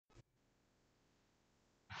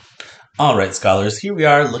All right, scholars, here we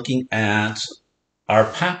are looking at our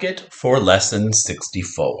packet for lesson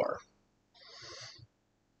 64.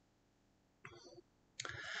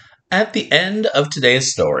 At the end of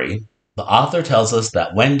today's story, the author tells us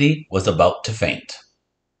that Wendy was about to faint.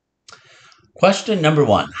 Question number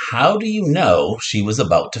 1. How do you know she was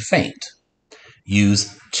about to faint?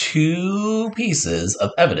 Use 2 pieces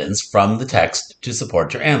of evidence from the text to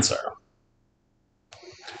support your answer.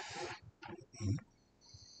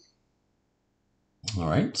 All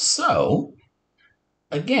right, so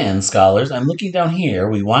again, scholars, I'm looking down here.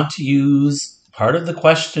 We want to use part of the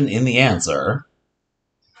question in the answer.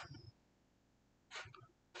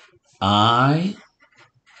 I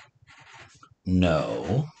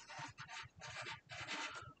know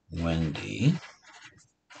Wendy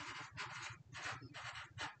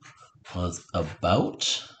was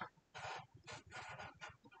about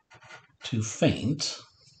to faint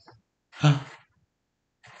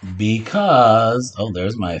because, oh,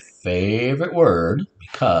 there's my favorite word,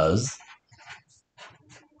 because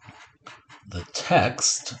the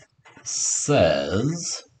text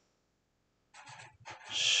says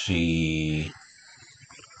she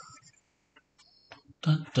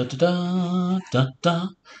da da da da da da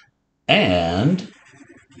and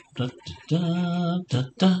da da da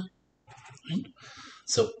da.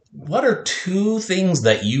 So, what are 2 things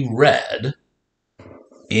that you read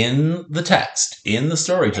in the text, in the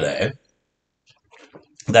story today,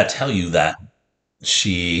 that tell you that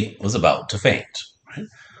she was about to faint? Right?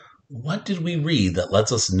 What did we read that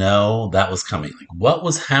lets us know that was coming? Like, what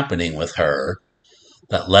was happening with her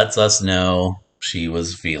that lets us know she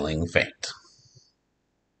was feeling faint?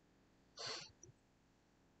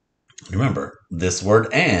 Remember, this word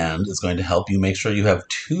 "and" is going to help you make sure you have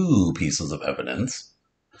 2 pieces of evidence.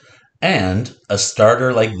 And a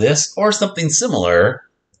starter like this or something similar,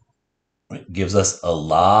 right, gives us a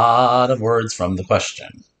lot of words from the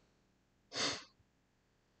question.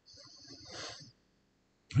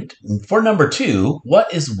 Right. For number 2,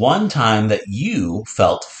 what is one time that you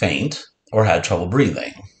felt faint or had trouble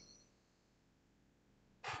breathing?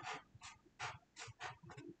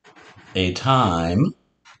 A time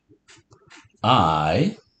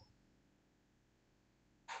I,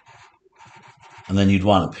 and then you'd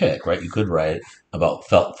want to pick, right? You could write about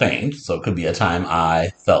felt faint, so it could be a time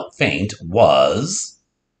I felt faint was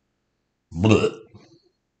bleh,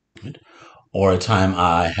 right? Or a time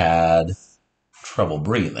I had trouble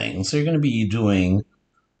breathing. So you're going to be doing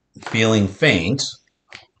feeling faint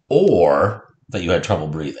or that you had trouble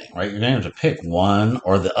breathing, right? You're going to have to pick one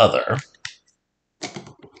or the other.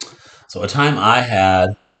 So a time I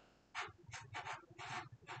had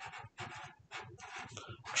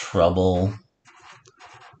trouble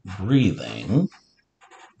breathing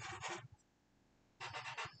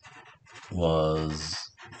was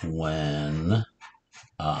when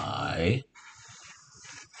I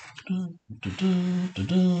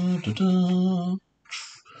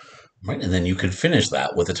right, and then you could finish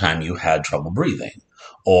that with a time you had trouble breathing,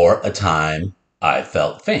 or a time I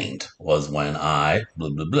felt faint was when I blah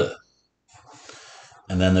blah blah.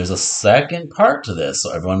 And then there's a second part to this,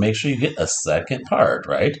 so everyone make sure you get a second part,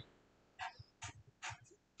 right?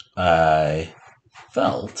 I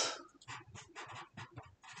felt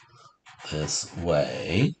this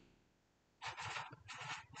way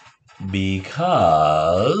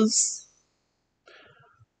because.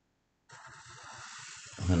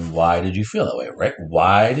 And why did you feel that way, right?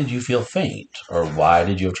 Why did you feel faint? Or why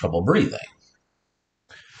did you have trouble breathing?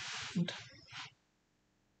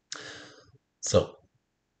 So,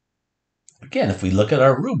 again, if we look at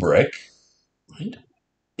our rubric, right,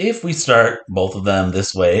 if we start both of them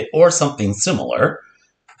this way or something similar,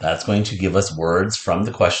 that's going to give us words from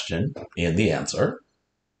the question in the answer.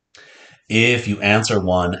 If you answer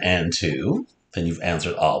 1 and 2, then you've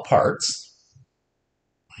answered all parts.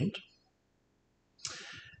 Right?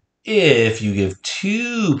 If you give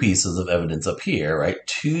 2 pieces of evidence up here, right,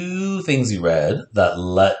 2 things you read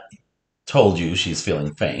that told you she's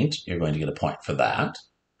feeling faint, you're going to get a point for that.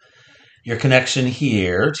 Your connection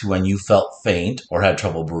here to when you felt faint or had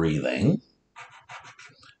trouble breathing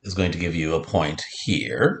is going to give you a point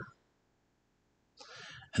here.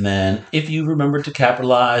 And then if you remember to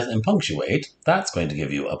capitalize and punctuate, that's going to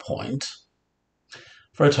give you a point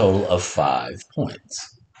for a total of 5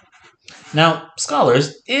 points. Now,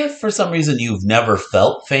 scholars, if for some reason you've never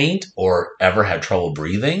felt faint or ever had trouble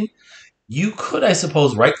breathing, you could, I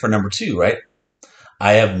suppose, write for number 2, right?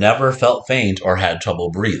 I have never felt faint or had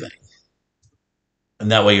trouble breathing.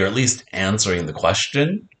 And that way you're at least answering the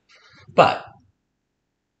question. But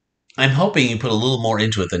I'm hoping you put a little more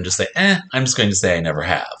into it than just say, I'm just going to say I never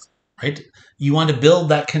have. right? You want to build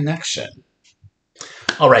that connection.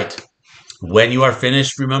 All right. When you are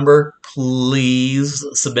finished, remember, please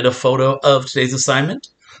submit a photo of today's assignment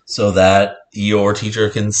so that your teacher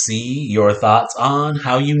can see your thoughts on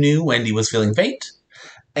how you knew Wendy was feeling faint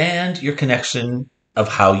and your connection of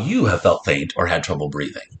how you have felt faint or had trouble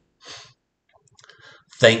breathing.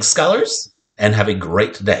 Thanks, scholars, and have a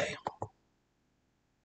great day.